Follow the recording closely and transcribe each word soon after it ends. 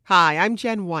Hi, I'm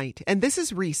Jen White, and this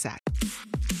is Reset.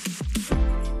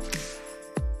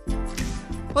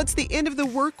 Well, it's the end of the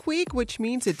work week, which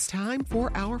means it's time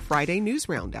for our Friday News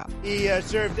Roundup. He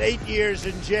served 8 years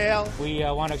in jail. We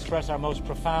want to express our most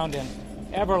profound and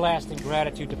everlasting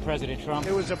gratitude to President Trump.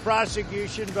 It was a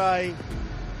prosecution by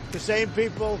the same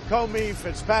people, Comey,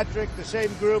 Fitzpatrick, the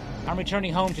same group. I'm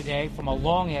returning home today from a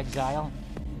long exile,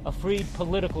 a freed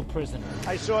political prisoner.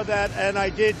 I saw that, and I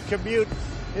did commute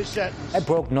his sentence. I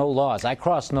broke no laws. I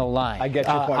crossed no line. I get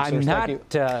your point, sir. I'm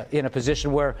not in a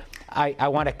position where I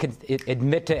want to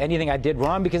admit to anything I did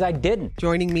wrong, because I didn't.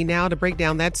 Joining me now to break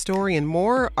down that story and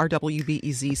more, our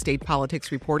WBEZ state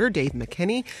politics reporter, Dave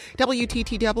McKinney,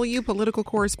 WTTW political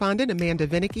correspondent, Amanda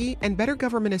Vinickey, and Better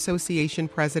Government Association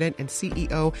president and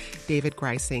CEO, David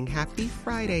Greising. Happy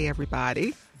Friday,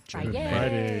 everybody.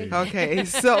 Friday. Okay,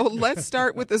 so let's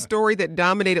start with the story that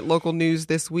dominated local news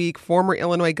this week. Former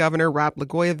Illinois Governor Rod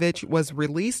Blagojevich was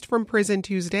released from prison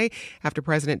Tuesday after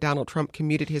President Donald Trump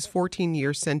commuted his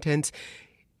 14-year sentence.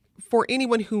 For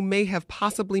anyone who may have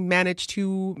possibly managed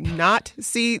to not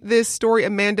see this story,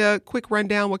 Amanda, quick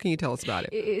rundown. What can you tell us about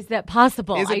it? Is that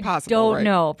possible? Is it possible? I don't right?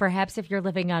 know. Perhaps if you're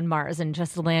living on Mars and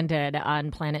just landed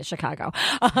on planet Chicago.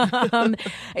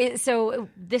 So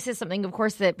this is something, of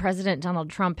course, that President Donald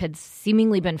Trump had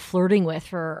seemingly been flirting with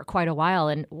for quite a while.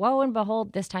 And lo and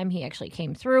behold, this time he actually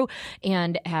came through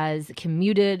and has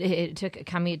commuted. It took a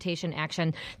commutation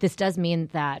action. This does mean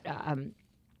that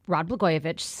Rod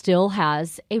Blagojevich still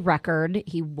has a record.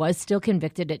 He was still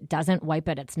convicted. It doesn't wipe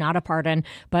it. It's not a pardon.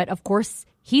 But of course,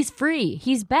 he's free.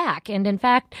 He's back. And in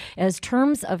fact, as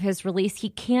terms of his release, he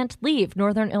can't leave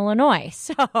Northern Illinois.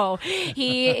 So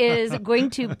he is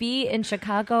going to be in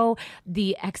Chicago.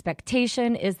 The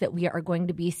expectation is that we are going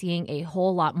to be seeing a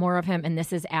whole lot more of him. And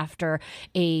this is after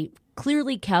a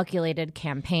clearly calculated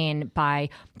campaign by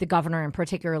the governor and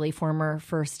particularly former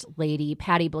First Lady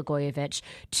Patty Blagojevich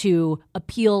to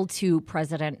appeal to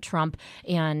President Trump,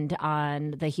 and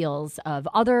on the heels of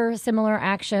other similar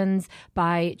actions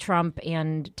by Trump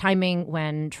and timing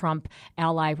when Trump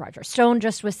ally Roger Stone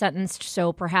just was sentenced.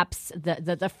 So perhaps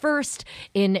the first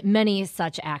in many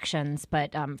such actions.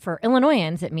 But for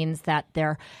Illinoisans, it means that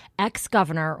their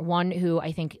ex-governor, one who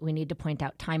I think we need to point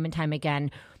out time and time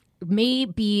again, may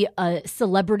be a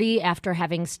celebrity after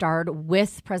having starred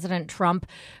with President Trump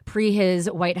pre his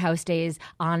White House days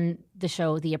on the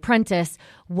show The Apprentice,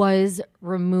 was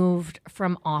removed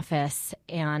from office.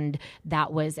 And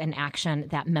that was an action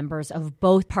that members of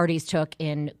both parties took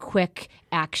in quick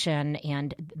action,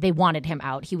 and they wanted him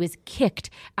out. He was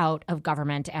kicked out of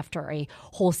government after a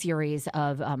whole series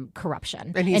of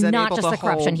corruption. And not just the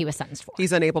corruption he was sentenced for.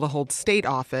 He's unable to hold state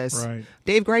office. Right.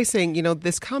 Dave Greising,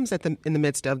 this comes in the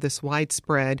midst of this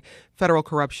widespread federal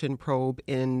corruption probe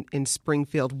in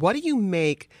Springfield. What do you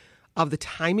make of the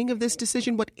timing of this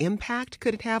decision? What impact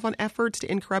could it have on efforts to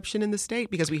end corruption in the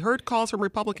state? Because we heard calls from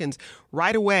Republicans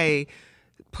right away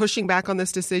pushing back on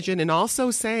this decision and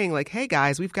also saying, like, hey,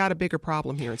 guys, we've got a bigger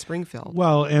problem here in Springfield.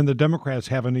 Well, and the Democrats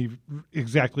haven't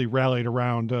exactly rallied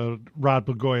around Rod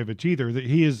Blagojevich either.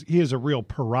 He is a real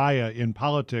pariah in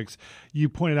politics. You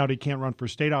pointed out he can't run for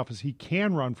state office. He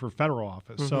can run for federal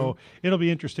office. Mm-hmm. So it'll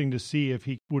be interesting to see if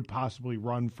he would possibly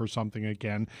run for something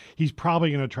again. He's probably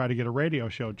going to try to get a radio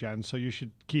show, Jen, so you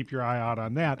should keep your eye out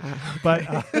on that.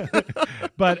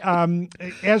 But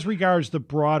as regards the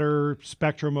broader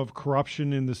spectrum of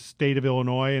corruption in the state of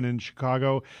Illinois and in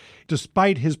Chicago,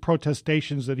 despite his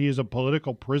protestations that he is a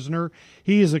political prisoner,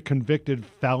 he is a convicted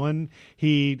felon.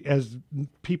 He, as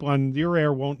people on your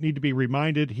air won't need to be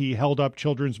reminded, he held up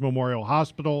Children's Memorial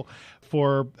Hospital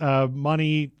for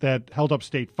money that held up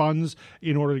state funds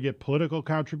in order to get political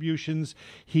contributions.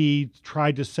 He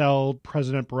tried to sell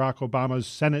President Barack Obama's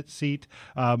Senate seat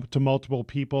to multiple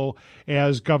people.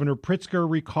 As Governor Pritzker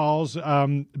recalls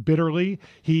bitterly,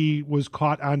 he was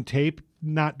caught on tape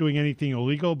not doing anything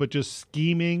illegal, but just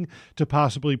scheming to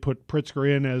possibly put Pritzker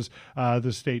in as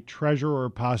the state treasurer, or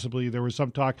possibly there was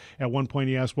some talk at one point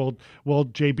he asked, well,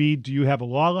 JB, do you have a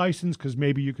law license? Because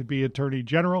maybe you could be attorney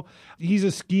general. He's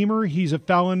a schemer. He's a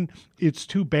felon. It's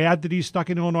too bad that he's stuck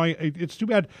in Illinois. It's too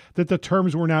bad that the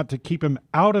terms were not to keep him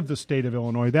out of the state of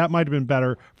Illinois. That might have been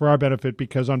better for our benefit,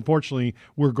 because unfortunately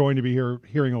we're going to be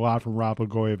hearing a lot from Rod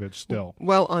Blagojevich still.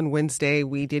 Well, on Wednesday,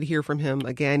 we did hear from him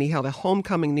again. He held a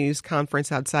homecoming news conference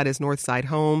outside his Northside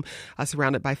home,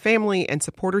 surrounded by family and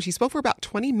supporters. He spoke for about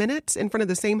 20 minutes in front of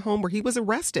the same home where he was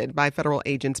arrested by federal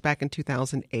agents back in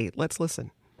 2008. Let's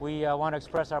listen. We want to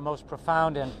express our most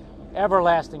profound and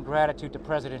everlasting gratitude to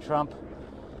President Trump.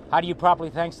 How do you properly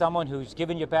thank someone who's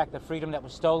given you back the freedom that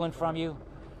was stolen from you?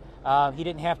 He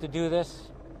didn't have to do this.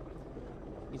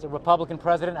 He's a Republican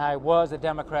president. I was a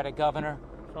Democratic governor.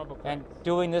 And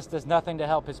doing this does nothing to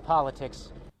help his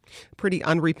politics. Pretty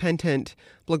unrepentant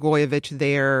Blagojevich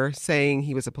there, saying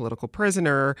he was a political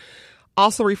prisoner.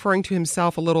 Also referring to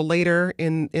himself a little later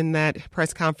in that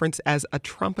press conference as a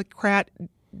Trumpocrat.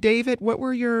 David, what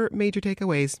were your major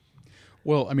takeaways?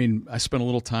 Well, I mean, I spent a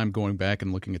little time going back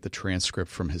and looking at the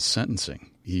transcript from his sentencing.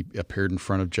 He appeared in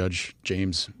front of Judge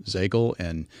James Zagel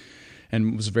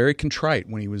and was very contrite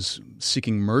when he was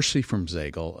seeking mercy from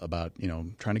Zagel about,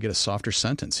 trying to get a softer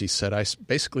sentence. He said, I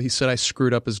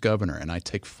screwed up as governor and I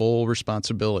take full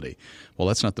responsibility. Well,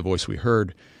 that's not the voice we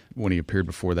heard when he appeared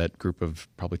before that group of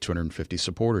probably 250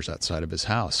 supporters outside of his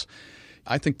house.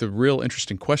 I think the real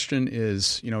interesting question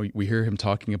is, we hear him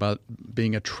talking about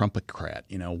being a Trumpocrat.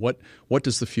 What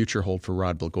does the future hold for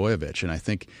Rod Blagojevich? And I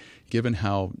think given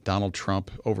how Donald Trump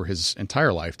over his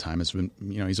entire lifetime has been,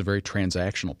 he's a very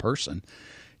transactional person,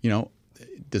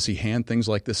 does he hand things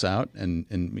like this out and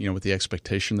with the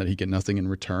expectation that he get nothing in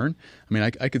return? I mean,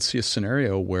 I could see a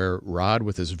scenario where Rod,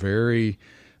 with his very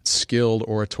skilled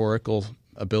oratorical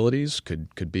abilities,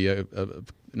 could be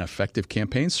an effective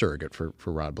campaign surrogate for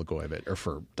Rod Blagojevich, or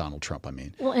for Donald Trump, I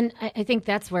mean. Well, and I think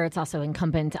that's where it's also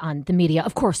incumbent on the media.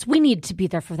 Of course, we need to be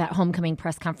there for that homecoming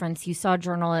press conference. You saw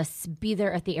journalists be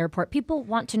there at the airport. People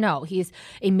want to know. He's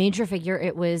a major figure.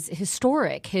 It was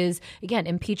historic, his, again,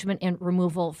 impeachment and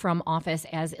removal from office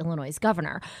as Illinois'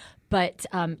 governor. But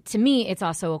to me, it's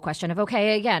also a question of,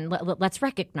 okay, again, let's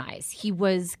recognize he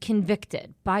was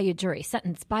convicted by a jury,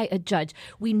 sentenced by a judge.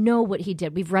 We know what he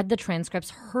did. We've read the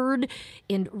transcripts, heard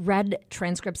and read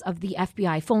transcripts of the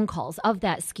FBI phone calls of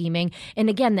that scheming. And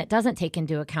again, that doesn't take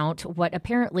into account what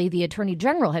apparently the Attorney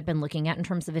General had been looking at in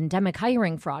terms of endemic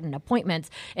hiring fraud and appointments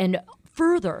and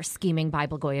further scheming by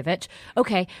Blagojevich.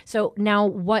 Okay, so now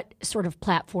what sort of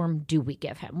platform do we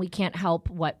give him? We can't help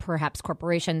what perhaps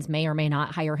corporations may or may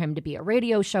not hire him to be a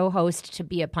radio show host, to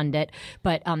be a pundit.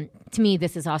 But to me,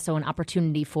 this is also an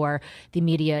opportunity for the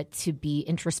media to be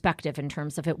introspective in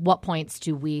terms of at what points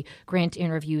do we grant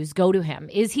interviews, go to him.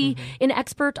 Is he an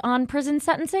expert on prison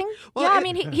sentencing? Well, yeah, I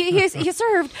mean, he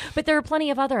served, but there are plenty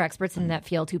of other experts in that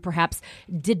field who perhaps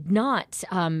did not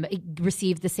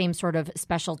receive the same sort of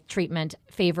special treatment,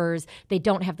 favors. They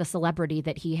don't have the celebrity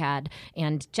that he had.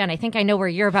 And Jen, I think I know where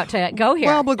you're about to go here.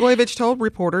 Well, Blagojevich told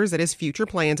reporters that his future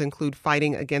plans include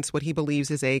fighting against what he believes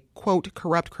is a, quote,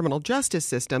 corrupt criminal justice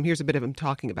system. Here's a bit of him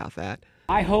talking about that.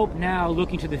 I hope now,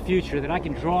 looking to the future, that I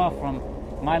can draw from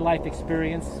my life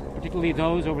experience, particularly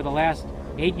those over the last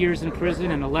 8 years in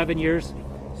prison and 11 years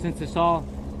since this all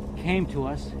came to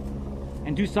us,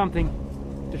 and do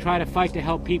something to try to fight to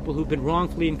help people who've been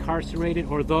wrongfully incarcerated,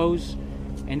 or those,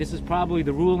 and this is probably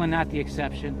the rule and not the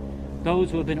exception,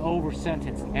 those who have been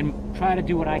over-sentenced, and try to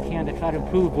do what I can to try to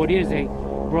improve what is a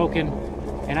broken,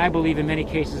 and I believe in many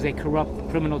cases a corrupt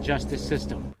criminal justice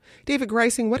system. David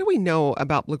Greising, what do we know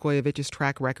about Blagojevich's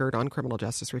track record on criminal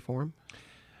justice reform?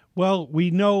 Well,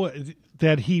 we know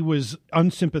that he was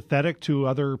unsympathetic to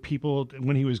other people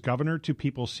when he was governor, to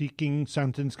people seeking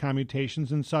sentence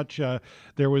commutations and such.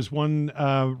 There was one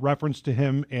reference to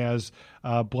him as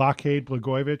blockade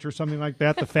Blagojevich or something like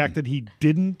that. The fact that he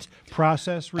didn't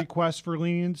process requests for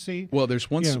leniency. Well,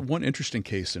 there's one interesting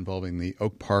case involving the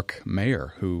Oak Park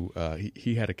mayor who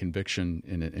he had a conviction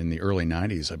in the early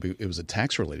 90s. It was a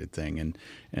tax-related thing,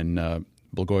 and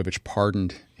Blagojevich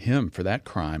pardoned him for that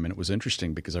crime. And it was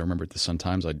interesting because I remember at the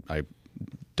Sun-Times I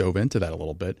dove into that a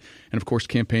little bit. And, of course,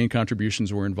 campaign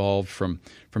contributions were involved from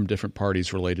different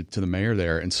parties related to the mayor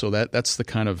there. And so that's the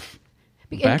kind of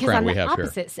background we have here. Because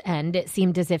on the opposite end, it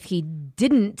seemed as if he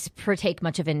didn't partake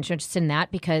much of interest in that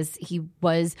because he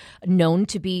was known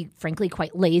to be, frankly,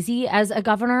 quite lazy as a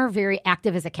governor, very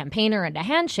active as a campaigner and a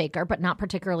handshaker, but not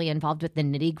particularly involved with the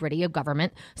nitty-gritty of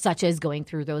government, such as going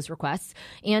through those requests.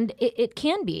 And it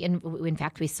can be. And in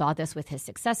fact, we saw this with his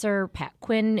successor, Pat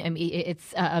Quinn. I mean,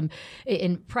 it's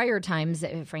in prior times,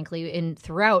 frankly,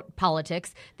 throughout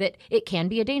politics, that it can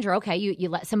be a danger. Okay, you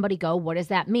let somebody go. What does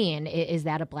that mean? Is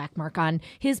that a black mark on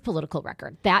his political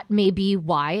record? That may be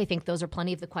why. I think those are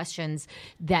plenty of the questions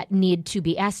that need to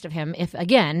be asked of him if,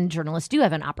 again, journalists do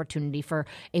have an opportunity for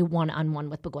a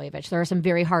one-on-one with Blagojevich. There are some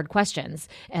very hard questions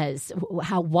as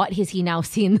what has he now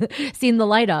seen the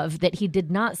light of that he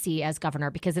did not see as governor,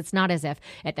 because it's not as if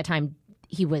at the time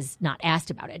he was not asked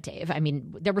about it, Dave. I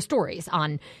mean, there were stories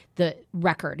on the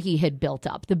record he had built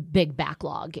up, the big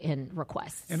backlog in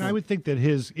requests. And I would think that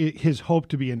his hope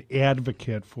to be an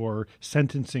advocate for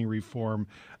sentencing reform,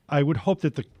 I would hope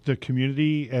that the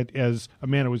community, as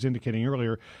Amanda was indicating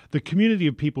earlier, the community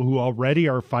of people who already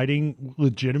are fighting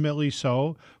legitimately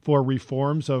so for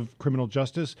reforms of criminal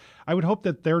justice, I would hope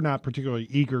that they're not particularly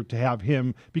eager to have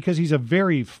him, because he's a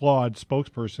very flawed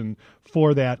spokesperson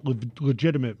for that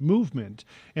legitimate movement.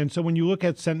 And so when you look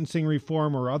at sentencing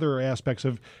reform or other aspects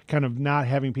of kind of not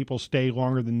having people stay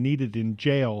longer than needed in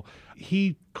jail,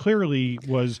 he clearly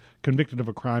was convicted of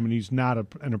a crime, and he's not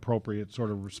an appropriate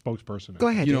sort of spokesperson. Go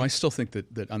ahead. I still think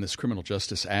that on this criminal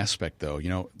justice aspect, though,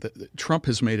 Trump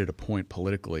has made it a point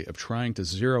politically of trying to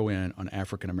zero in on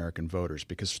African-American voters,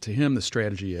 because to him the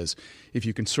strategy is if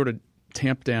you can sort of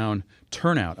tamp down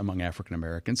turnout among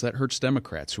African-Americans, that hurts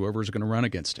Democrats, whoever is going to run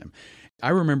against him. I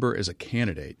remember as a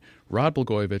candidate, Rod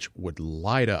Blagojevich would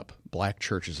light up black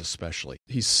churches especially.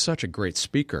 He's such a great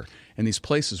speaker, and these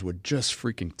places would just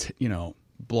freaking,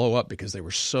 blow up because they were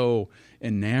so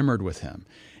enamored with him.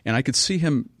 And I could see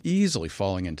him easily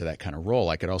falling into that kind of role.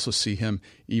 I could also see him,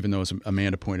 even though, as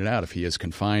Amanda pointed out, if he is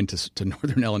confined to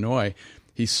northern Illinois,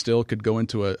 he still could go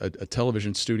into a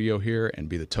television studio here and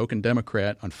be the token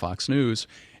Democrat on Fox News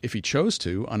if he chose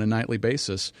to, on a nightly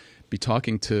basis, be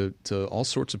talking to all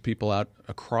sorts of people out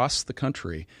across the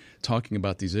country, talking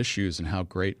about these issues and how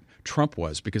great Trump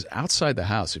was. Because outside the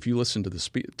House, if you listen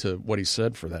to what he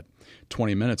said for that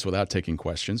 20 minutes without taking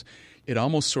questions, it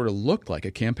almost sort of looked like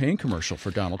a campaign commercial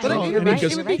for Donald Trump.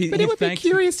 It would be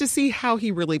curious to see how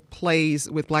he really plays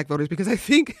with black voters, because I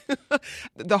think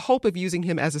the hope of using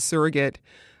him as a surrogate,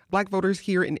 black voters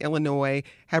here in Illinois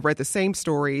have read the same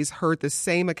stories, heard the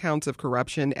same accounts of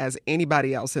corruption as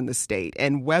anybody else in the state.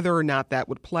 And whether or not that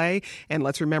would play, and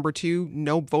let's remember, too,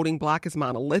 no voting bloc is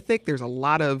monolithic. There's a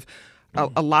lot of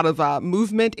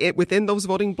movement within those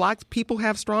voting blocs. People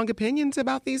have strong opinions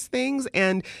about these things,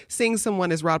 and seeing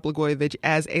someone as Rod Blagojevich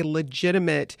as a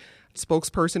legitimate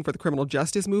spokesperson for the criminal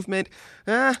justice movement,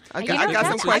 I got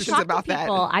some questions about that.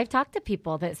 I've talked to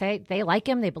people that say they like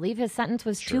him, they believe his sentence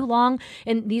was too long,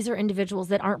 and these are individuals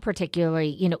that aren't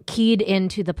particularly, keyed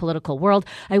into the political world.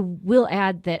 I will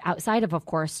add that outside of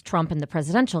course, Trump and the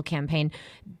presidential campaign,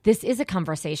 this is a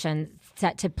conversation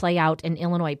set to play out in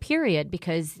Illinois, period,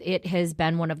 because it has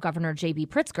been one of Governor J.B.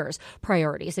 Pritzker's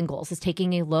priorities and goals, is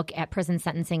taking a look at prison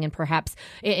sentencing and perhaps,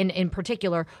 in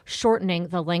particular, shortening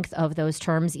the length of those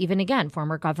terms. Even again,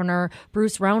 former Governor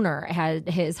Bruce Rauner had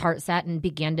his heart set and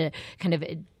began to kind of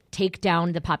take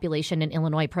down the population in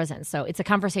Illinois prisons. So it's a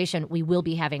conversation we will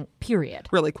be having, period.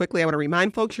 Really quickly, I want to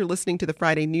remind folks you're listening to the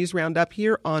Friday News Roundup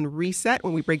here on Reset,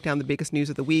 when we break down the biggest news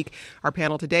of the week. Our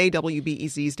panel today,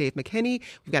 WBEZ's Dave McKinney.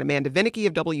 We've got Amanda Vinickey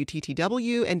of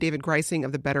WTTW and David Greising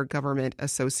of the Better Government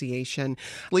Association.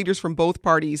 Leaders from both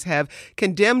parties have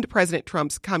condemned President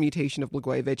Trump's commutation of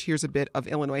Blagojevich. Here's a bit of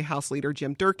Illinois House Leader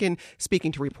Jim Durkin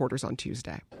speaking to reporters on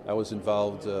Tuesday. I was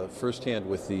involved firsthand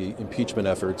with the impeachment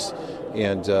efforts,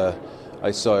 and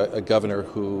I saw a governor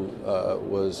who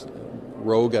was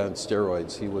rogue on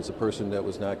steroids. He was a person that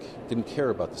didn't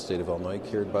care about the state of Illinois,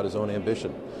 cared about his own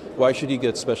ambition. Why should he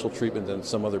get special treatment than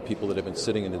some other people that have been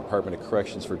sitting in the Department of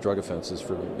Corrections for drug offenses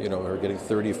are getting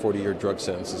 30 or 40-year drug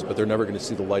sentences, but they're never going to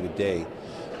see the light of day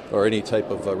or any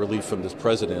type of relief from this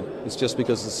president? It's just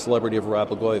because of the celebrity of Rod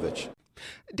Blagojevich.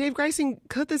 Dave Greising,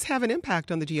 could this have an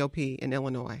impact on the GOP in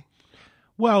Illinois?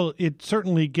 Well, it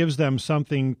certainly gives them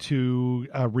something to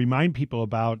remind people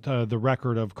about the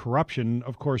record of corruption.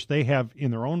 Of course, they have in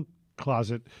their own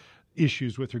closet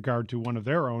issues with regard to one of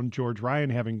their own, George Ryan,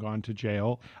 having gone to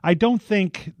jail. I don't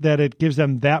think that it gives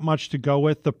them that much to go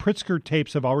with. The Pritzker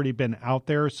tapes have already been out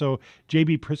there, so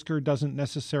J.B. Pritzker doesn't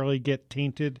necessarily get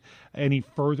tainted any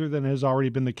further than has already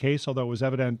been the case, although it was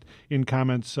evident in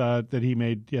comments that he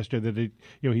made yesterday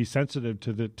that he's sensitive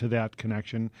to that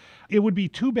connection. It would be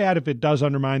too bad if it does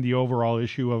undermine the overall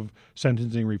issue of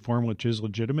sentencing reform, which is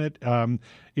legitimate.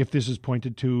 If this is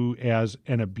pointed to as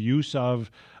an abuse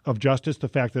of justice, the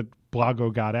fact that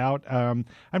Blago got out, I'm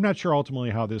not sure ultimately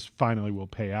how this finally will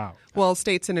pay out. Well,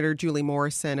 State Senator Julie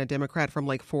Morrison, a Democrat from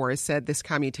Lake Forest, said this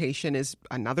commutation is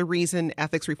another reason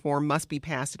ethics reform must be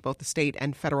passed at both the state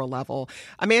and federal level.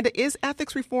 Amanda, is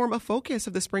ethics reform a focus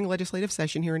of the spring legislative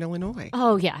session here in Illinois?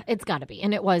 Oh, yeah, it's got to be.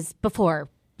 And it was before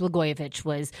Blagojevich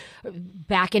was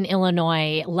back in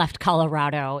Illinois, left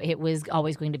Colorado, it was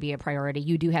always going to be a priority.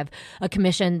 You do have a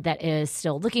commission that is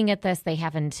still looking at this. They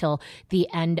have until the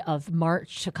end of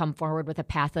March to come forward with a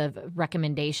path of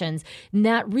recommendations. And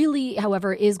that really,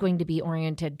 however, is going to be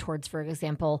oriented towards, for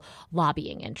example,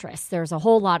 lobbying interests. There's a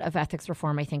whole lot of ethics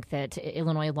reform I think that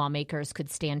Illinois lawmakers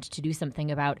could stand to do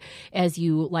something about, as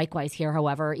you likewise hear,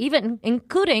 however, even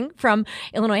including from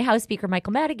Illinois House Speaker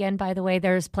Michael Madigan, by the way,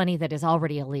 there's plenty that is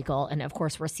already illegal. And of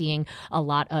course, we're seeing a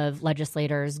lot of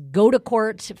legislators go to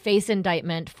court, face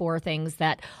indictment for things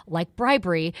that, like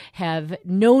bribery, have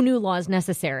no new laws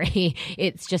necessary.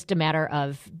 It's just a matter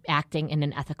of acting in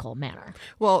an ethical manner.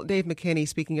 Well, Dave McKinney,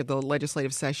 speaking of the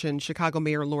legislative session, Chicago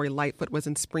Mayor Lori Lightfoot was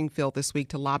in Springfield this week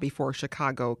to lobby for a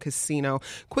Chicago casino.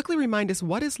 Quickly remind us,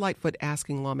 what is Lightfoot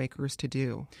asking lawmakers to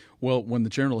do? Well, when the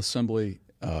General Assembly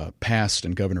passed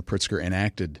and Governor Pritzker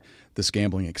enacted this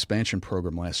gambling expansion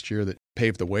program last year that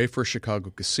paved the way for a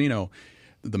Chicago casino,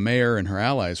 the mayor and her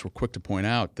allies were quick to point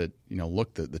out that,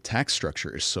 look, the tax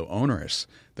structure is so onerous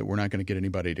that we're not going to get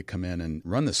anybody to come in and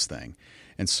run this thing.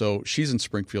 And so she's in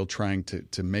Springfield trying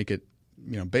to make it,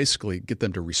 basically get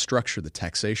them to restructure the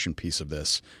taxation piece of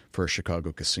this for a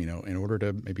Chicago casino in order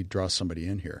to maybe draw somebody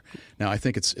in here. Now, I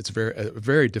think it's a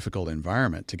very difficult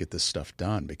environment to get this stuff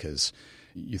done because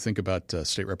you think about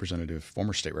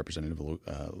former state representative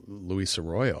Luis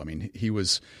Arroyo. I mean, he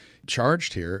was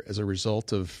charged here as a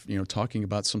result of talking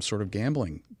about some sort of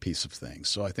gambling piece of things.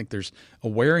 So I think there's a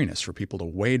wariness for people to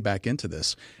wade back into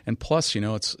this, and plus,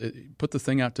 put the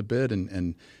thing out to bid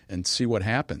and see what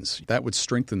happens. That would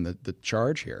strengthen the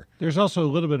charge here. There's also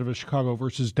a little bit of a Chicago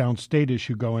versus downstate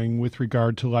issue going with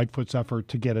regard to Lightfoot's effort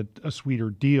to get a sweeter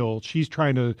deal. She's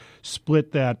trying to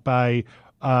split that by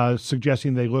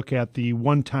suggesting they look at the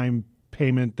one-time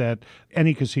payment that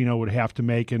any casino would have to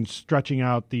make and stretching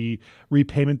out the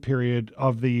repayment period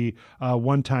of the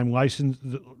one-time license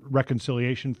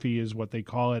reconciliation fee is what they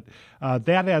call it.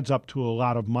 That adds up to a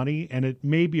lot of money, and it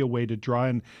may be a way to draw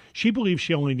in. She believes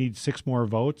she only needs 6 more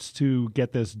votes to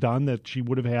get this done that she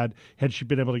would have had she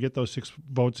been able to get those 6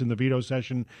 votes in the veto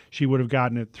session. She would have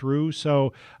gotten it through.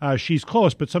 So she's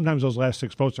close, but sometimes those last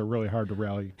 6 votes are really hard to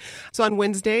rally. So on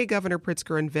Wednesday, Governor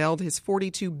Pritzker unveiled his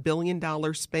 $42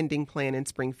 billion spending plan in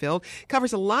Springfield.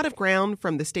 Covers a lot of ground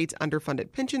from the state's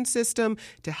underfunded pension system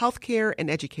to health care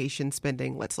and education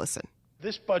spending. Let's listen.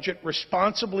 This budget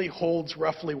responsibly holds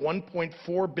roughly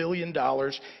 $1.4 billion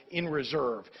in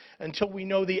reserve until we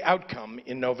know the outcome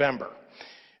in November.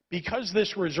 Because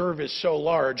this reserve is so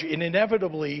large, it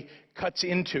inevitably cuts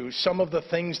into some of the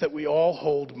things that we all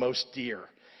hold most dear.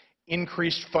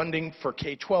 Increased funding for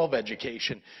K-12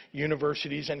 education,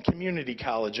 universities and community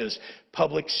colleges,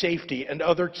 public safety, and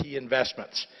other key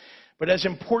investments. But as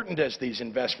important as these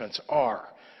investments are,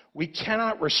 we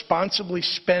cannot responsibly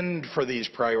spend for these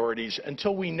priorities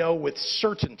until we know with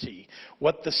certainty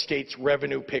what the state's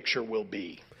revenue picture will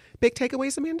be. Big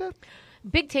takeaways, Amanda?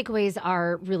 Big takeaways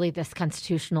are really this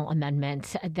constitutional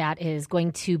amendment that is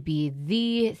going to be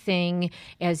the thing,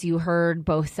 as you heard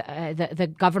both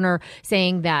the governor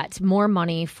saying that more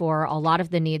money for a lot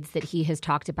of the needs that he has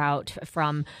talked about,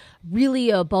 from really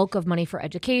a bulk of money for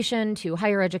education to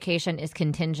higher education, is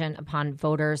contingent upon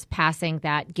voters passing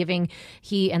that, giving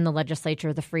he and the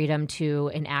legislature the freedom to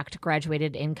enact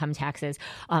graduated income taxes.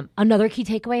 Another key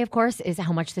takeaway, of course, is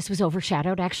how much this was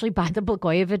overshadowed actually by the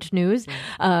Blagojevich news.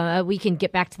 We can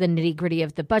get back to the nitty-gritty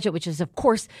of the budget, which is, of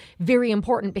course, very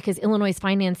important because Illinois'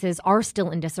 finances are still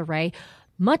in disarray.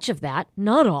 Much of that,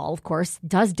 not all, of course,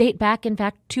 does date back, in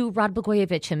fact, to Rod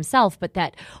Blagojevich himself. But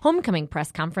that homecoming press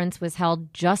conference was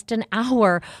held just an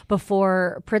hour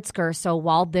before Pritzker. So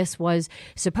while this was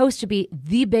supposed to be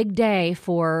the big day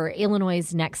for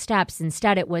Illinois' next steps,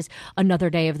 instead it was another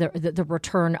day of the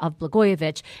return of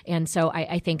Blagojevich. And so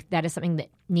I think that is something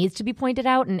that needs to be pointed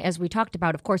out. And as we talked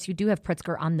about, of course, you do have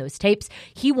Pritzker on those tapes.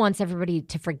 He wants everybody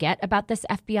to forget about this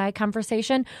FBI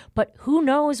conversation. But who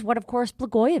knows what, of course,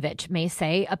 Blagojevich may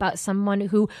say about someone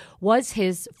who was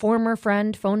his former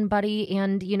friend, phone buddy,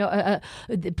 and,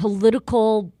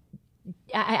 political.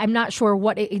 I'm not sure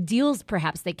what deals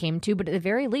perhaps they came to, but at the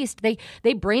very least, they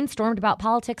brainstormed about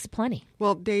politics plenty.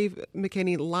 Well, Dave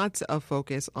McKinney, lots of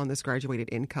focus on this graduated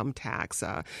income tax.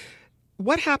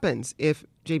 What happens if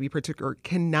J.B. Pritzker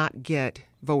cannot get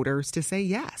voters to say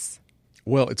yes?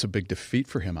 Well, it's a big defeat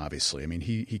for him, obviously. I mean,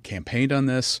 he campaigned on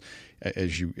this.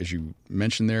 As you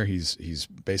mentioned there, he's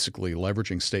basically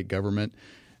leveraging state government,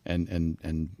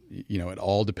 and it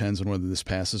all depends on whether this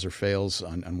passes or fails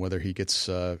on whether he gets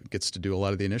to do a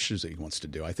lot of the initiatives that he wants to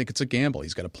do. I think it's a gamble.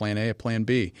 He's got a plan A, a plan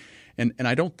B, and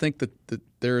I don't think that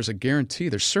there is a guarantee.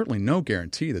 There's certainly no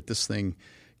guarantee that this thing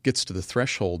gets to the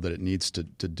threshold that it needs to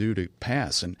do to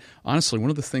pass. And honestly, one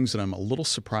of the things that I'm a little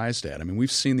surprised at, I mean,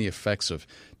 we've seen the effects of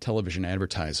television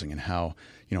advertising and how,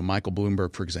 Michael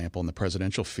Bloomberg, for example, in the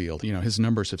presidential field, his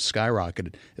numbers have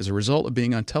skyrocketed as a result of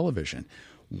being on television.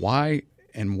 Why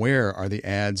and where are the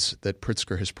ads that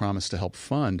Pritzker has promised to help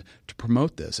fund to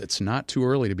promote this? It's not too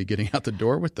early to be getting out the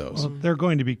door with those. Well, they're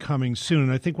going to be coming soon.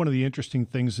 And I think one of the interesting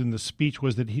things in the speech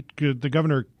was that the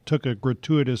governor took a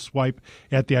gratuitous swipe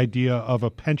at the idea of a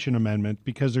pension amendment,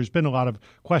 because there's been a lot of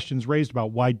questions raised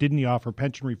about why didn't he offer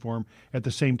pension reform at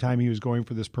the same time he was going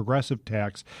for this progressive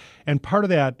tax. And part of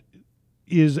that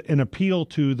is an appeal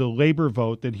to the labor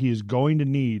vote that he is going to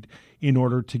need in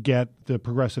order to get the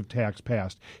progressive tax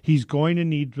passed. He's going to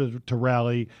need to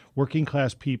rally working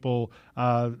class people,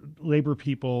 labor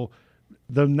people,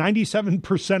 the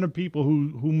 97% of people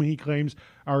whom he claims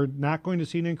are not going to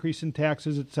see an increase in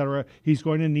taxes, et cetera. He's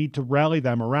going to need to rally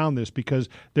them around this, because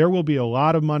there will be a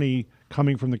lot of money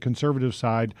coming from the conservative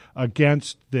side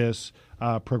against this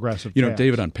progressive tax.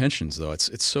 David, on pensions, though,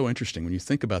 it's so interesting. When you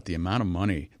think about the amount of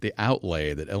money, the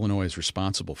outlay that Illinois is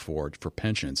responsible for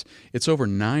pensions, it's over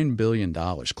 $9 billion,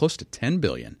 close to $10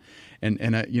 billion. And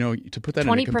to put that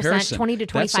into comparison, 20 to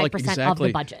 25% of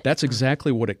the budget. That's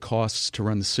exactly what it costs to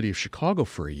run the city of Chicago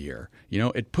for a year.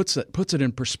 It puts it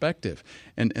in perspective.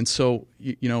 And so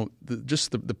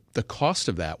the cost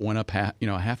of that went up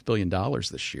 $500 million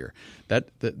this year.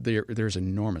 There's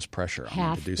enormous pressure on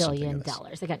them to do something. $500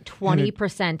 million. Again,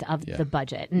 20% of the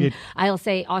budget. And I'll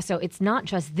say also, it's not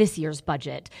just this year's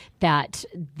budget that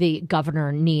the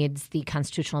governor needs the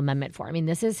constitutional amendment for. I mean,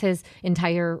 this is his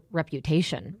entire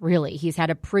reputation, really. He's had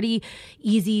a pretty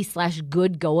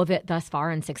easy/good go of it thus far,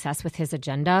 and success with his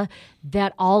agenda.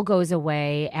 That all goes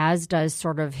away, as does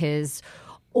sort of his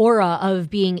aura of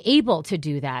being able to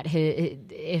do that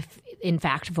if, in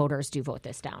fact, voters do vote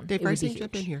this down. Dave Greising,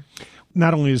 jump in here.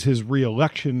 Not only is his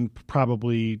reelection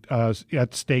probably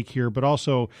at stake here, but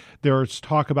also there's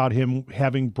talk about him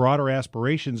having broader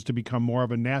aspirations to become more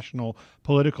of a national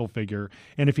political figure.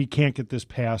 And if he can't get this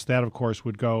passed, that, of course,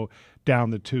 would go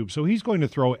down the tube. So he's going to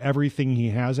throw everything he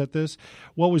has at this.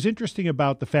 What was interesting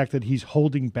about the fact that he's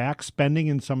holding back spending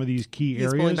in some of these key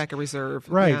areas. He's pulling back a reserve.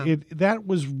 Right. Yeah. That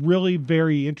was really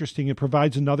very interesting. It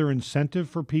provides another incentive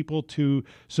for people to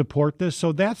support this.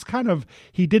 So that's kind of,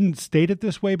 he didn't state it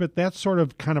this way, but that's sort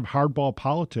of kind of hardball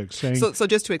politics. Saying, so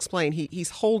just to explain,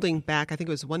 he's holding back, I think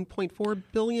it was $1.4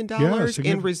 billion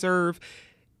in reserve,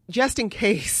 just in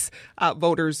case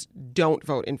voters don't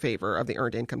vote in favor of the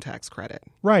earned income tax credit.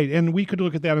 Right. And we could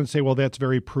look at that and say, well, that's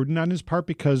very prudent on his part,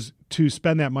 because to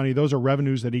spend that money, those are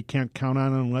revenues that he can't count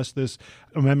on unless this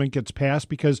amendment gets passed,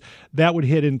 because that would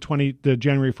hit in the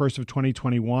January 1st of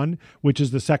 2021, which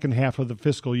is the second half of the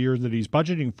fiscal year that he's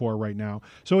budgeting for right now.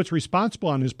 So it's responsible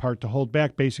on his part to hold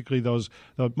back basically the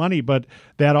money, but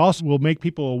that also will make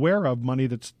people aware of money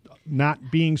that's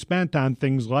not being spent on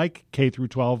things like K through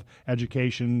 12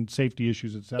 education, safety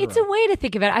issues, et cetera. It's a way to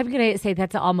think of it. I'm going to say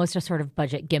that's almost a sort of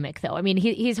budget gimmick, though. I mean,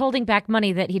 he's holding back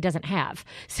money that he doesn't have.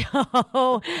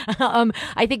 So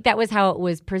I think that was how it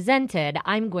was presented.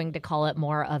 I'm going to call it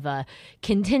more of a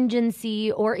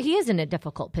contingency, or he is in a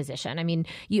difficult position. I mean,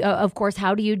 of course,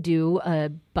 how do you do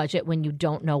a budget when you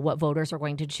don't know what voters are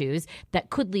going to choose? That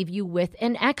could leave you with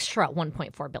an extra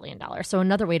 $1.4 billion. So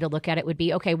another way to look at it would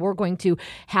be, okay, we're going to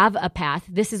have a path.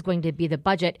 This is going to be the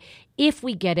budget. If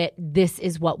we get it, this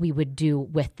is what we would do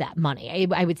with that money.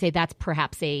 I would say that's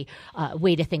perhaps a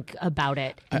way to think about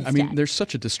it instead. I mean, there's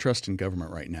such a distrust in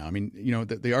government right now. I mean,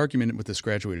 the argument with this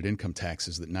graduated income tax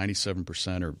is that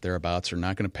 97% or thereabouts are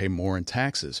not going to pay more in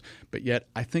taxes. But yet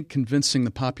I think convincing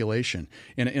the population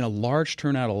in a large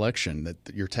turnout election that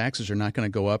your taxes are not going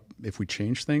to go up if we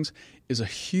change things is a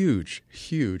huge,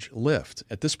 huge lift.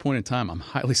 At this point in time, I'm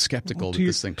highly skeptical that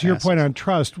this thing passes. To your point on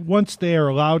trust, once they are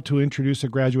allowed to introduce a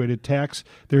graduated tax,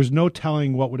 there's no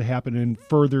telling what would happen in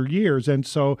further years. And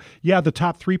so, yeah, the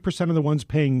top 3% are the ones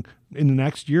paying in the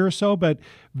next year or so, but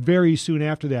very soon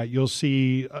after that, you'll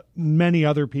see many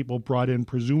other people brought in,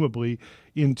 presumably,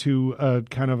 into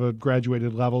kind of a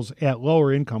graduated levels at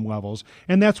lower income levels.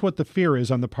 And that's what the fear is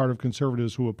on the part of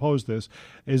conservatives who oppose this,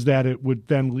 is that it would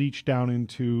then leach down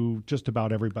into just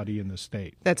about everybody in the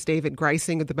state. That's David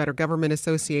Greising of the Better Government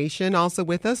Association. Also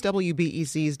with us,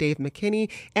 WBEZ's Dave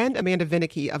McKinney and Amanda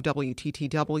Vinickey of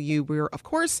WTTW. We're, of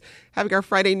course, having our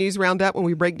Friday News Roundup when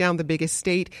we break down the biggest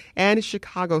state and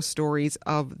Chicago stories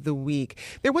of the week.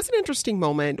 There was an interesting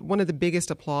moment. One of the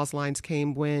biggest applause lines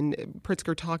came when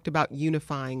Pritzker talked about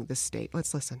unifying the state.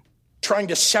 Let's listen. Trying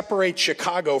to separate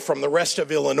Chicago from the rest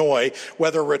of Illinois,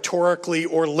 whether rhetorically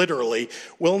or literally,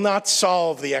 will not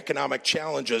solve the economic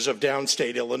challenges of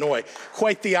downstate Illinois.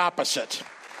 Quite the opposite.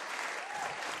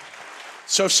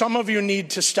 So some of you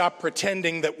need to stop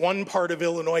pretending that one part of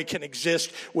Illinois can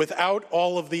exist without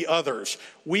all of the others.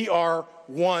 We are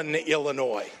one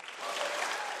Illinois.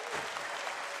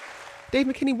 Dave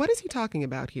McKinney, what is he talking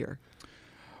about here?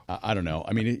 I don't know.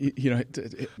 I mean,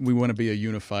 we want to be a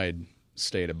unified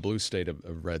state, a blue state, a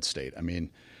red state. I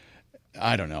mean,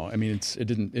 I don't know. I mean, it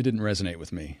didn't resonate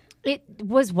with me. It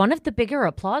was one of the bigger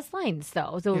applause lines,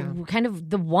 though. Kind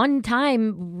of the one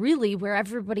time, really, where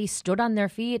everybody stood on their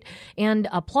feet and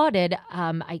applauded.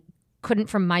 I couldn't,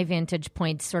 from my vantage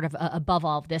point, sort of above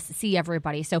all of this, see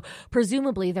everybody. So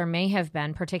presumably there may have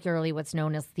been, particularly what's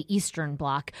known as the Eastern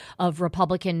Bloc of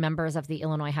Republican members of the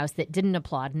Illinois House that didn't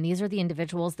applaud. And these are the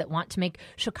individuals that want to make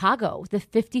Chicago the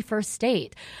 51st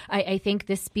state. I think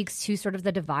this speaks to sort of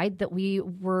the divide that we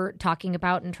were talking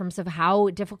about in terms of how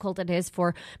difficult it is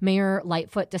for Mayor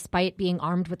Lightfoot, despite being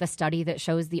armed with a study that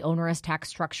shows the onerous tax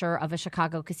structure of a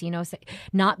Chicago casino,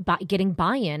 not getting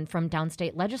buy-in from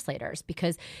downstate legislators,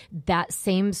 because that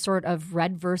same sort of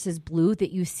red versus blue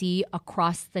that you see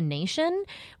across the nation,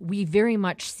 we very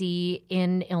much see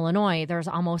in Illinois. There's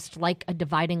almost like a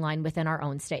dividing line within our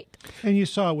own state. And you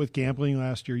saw it with gambling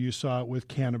last year. You saw it with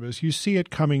cannabis. You see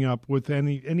it coming up with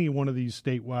any one of these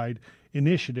statewide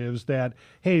initiatives that,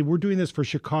 hey, we're doing this for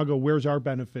Chicago. Where's our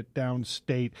benefit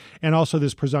downstate? And also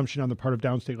this presumption on the part of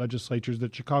downstate legislatures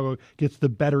that Chicago gets the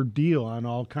better deal on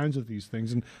all kinds of these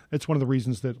things. And that's one of the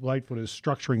reasons that Lightfoot is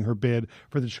structuring her bid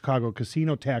for the Chicago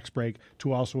casino tax break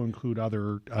to also include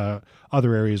other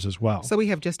areas as well. So we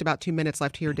have just about 2 minutes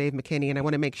left here, Dave McKinney, and I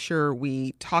want to make sure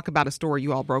we talk about a story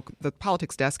you all broke. The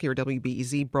politics desk here at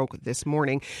WBEZ broke this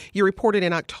morning. You reported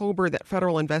in October that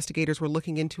federal investigators were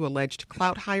looking into alleged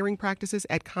clout hiring practices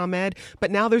at ComEd, but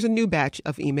now there's a new batch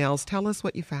of emails. Tell us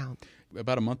what you found.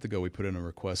 About a month ago, we put in a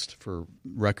request for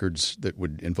records that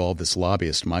would involve this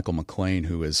lobbyist, Michael McLean,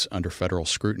 who is under federal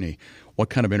scrutiny. What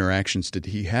kind of interactions did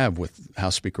he have with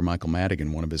House Speaker Michael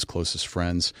Madigan, one of his closest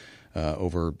friends,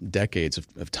 over decades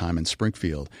of time in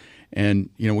Springfield? And,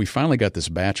 we finally got this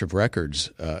batch of records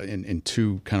in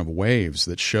two kind of waves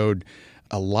that showed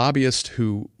a lobbyist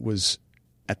who was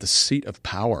at the seat of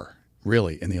power,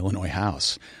 really, in the Illinois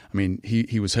House. I mean,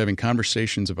 he was having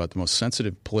conversations about the most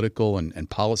sensitive political and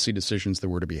policy decisions that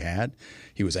were to be had.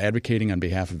 He was advocating on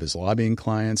behalf of his lobbying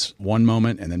clients one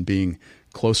moment, and then being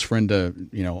close friend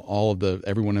to,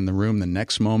 everyone in the room the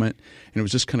next moment. And it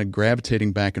was just kind of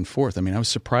gravitating back and forth. I mean, I was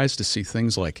surprised to see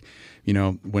things like,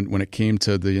 when it came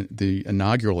to the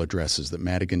inaugural addresses that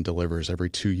Madigan delivers every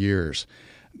 2 years,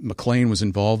 McLean was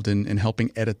involved in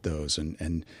helping edit those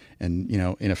and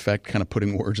in effect kind of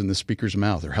putting words in the speaker's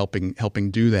mouth or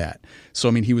helping do that. So,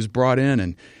 I mean, he was brought in,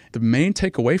 and the main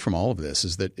takeaway from all of this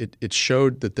is that it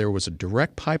showed that there was a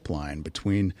direct pipeline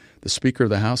between the Speaker of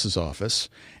the House's office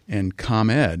and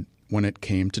ComEd when it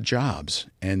came to jobs.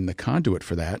 And the conduit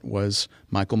for that was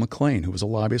Michael McLean, who was a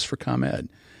lobbyist for ComEd.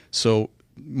 So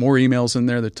more emails in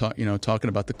there that talking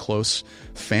about the close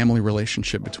family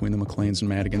relationship between the McLeans and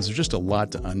Madigans. There's just a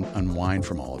lot to unwind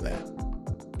from all of that.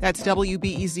 That's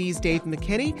WBEZ's Dave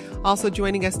McKinney. Also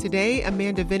joining us today,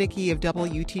 Amanda Vinickey of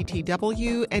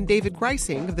WTTW and David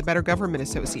Greising of the Better Government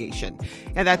Association.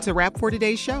 And that's a wrap for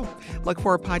today's show. Look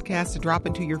for a podcast to drop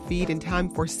into your feed in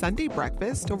time for Sunday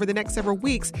breakfast. Over the next several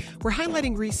weeks, we're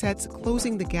highlighting Reset's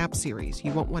Closing the Gap series.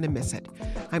 You won't want to miss it.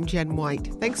 I'm Jen White.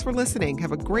 Thanks for listening.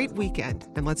 Have a great weekend,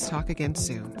 and let's talk again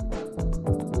soon.